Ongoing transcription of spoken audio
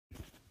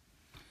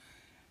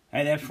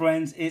Hey there,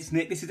 friends. It's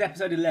Nick. This is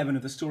episode 11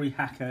 of the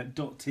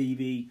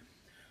StoryHacker.tv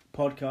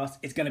podcast.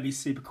 It's going to be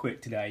super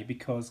quick today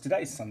because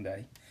today's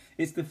Sunday.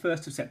 It's the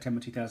 1st of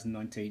September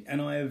 2019,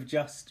 and I have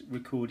just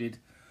recorded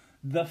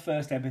the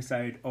first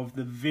episode of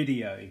the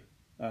video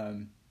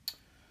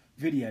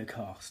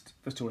cast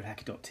for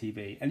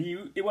StoryHacker.tv. And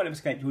it won't have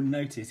escaped your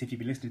notice if you've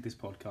been listening to this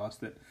podcast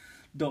that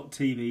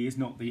 .tv is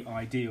not the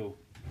ideal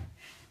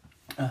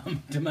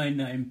domain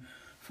name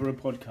for a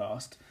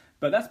podcast.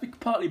 But that's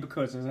partly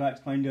because, as I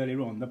explained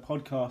earlier on, the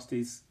podcast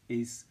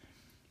is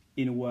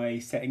in a way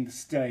setting the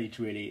stage.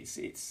 Really,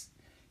 it's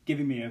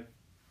giving me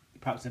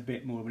perhaps a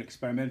bit more of an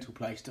experimental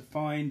place to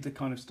find the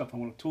kind of stuff I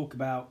want to talk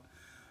about,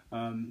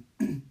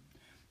 to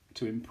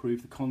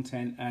improve the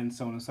content and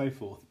so on and so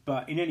forth.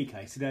 But in any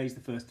case, today is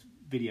the first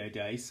video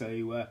day,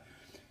 so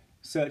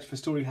search for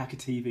Story Hacker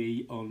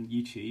TV on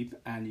YouTube,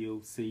 and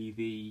you'll see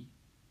the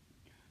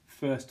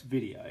first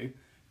video.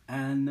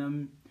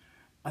 And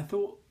I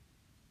thought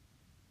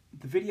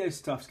the video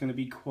stuff's going to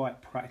be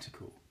quite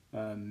practical,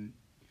 and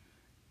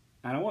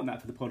I want that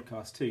for the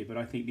podcast too, but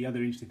I think the other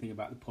interesting thing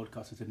about the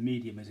podcast as a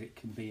medium is it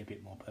can be a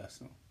bit more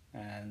personal,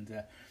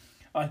 and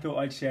I thought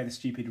I'd share the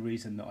stupid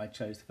reason that I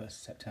chose the 1st of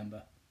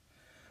September,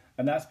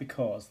 and that's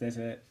because there's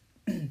a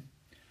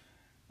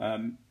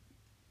one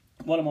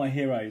of my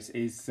heroes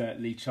is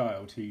Lee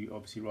Child, who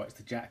obviously writes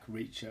the Jack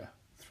Reacher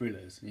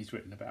thrillers, and he's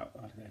written about,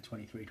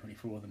 23,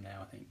 24 of them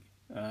now, I think.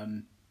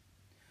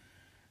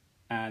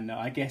 And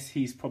I guess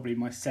he's probably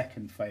my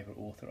second favourite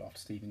author after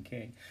Stephen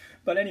King.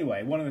 But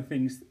anyway, one of the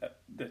things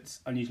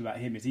that's unusual about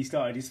him is he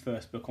started his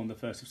first book on the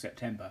 1st of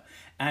September.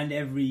 And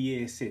every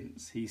year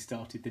since, he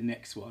started the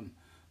next one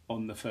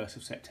on the 1st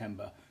of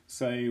September.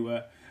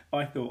 So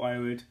I thought I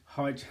would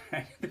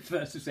hijack the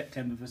 1st of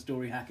September for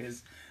Story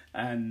Hackers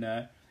and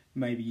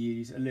maybe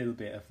use a little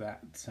bit of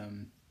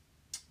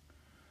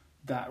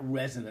that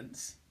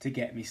resonance to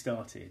get me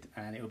started.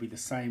 And it'll be the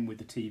same with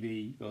the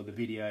TV or the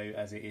video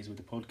as it is with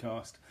the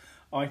podcast.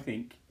 I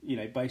think,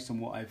 based on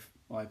what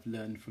I've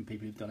learned from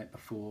people who've done it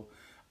before,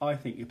 I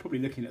think you're probably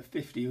looking at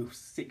 50 or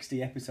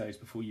 60 episodes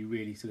before you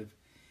really sort of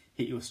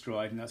hit your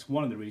stride, and that's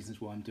one of the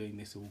reasons why I'm doing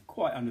this all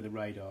quite under the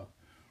radar,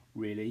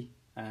 really.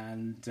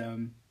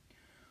 And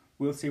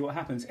we'll see what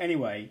happens.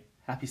 Anyway,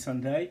 happy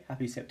Sunday,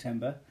 happy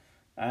September,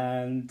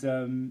 and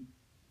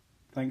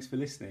thanks for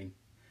listening.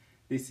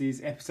 This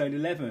is episode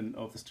 11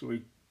 of the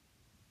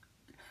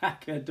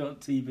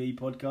StoryHacker.tv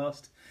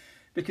podcast,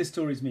 because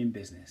stories mean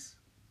business.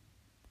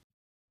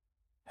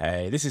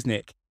 Hey, this is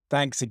Nick.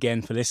 Thanks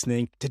again for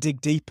listening. To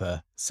dig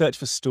deeper, search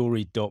for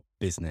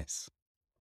story.business.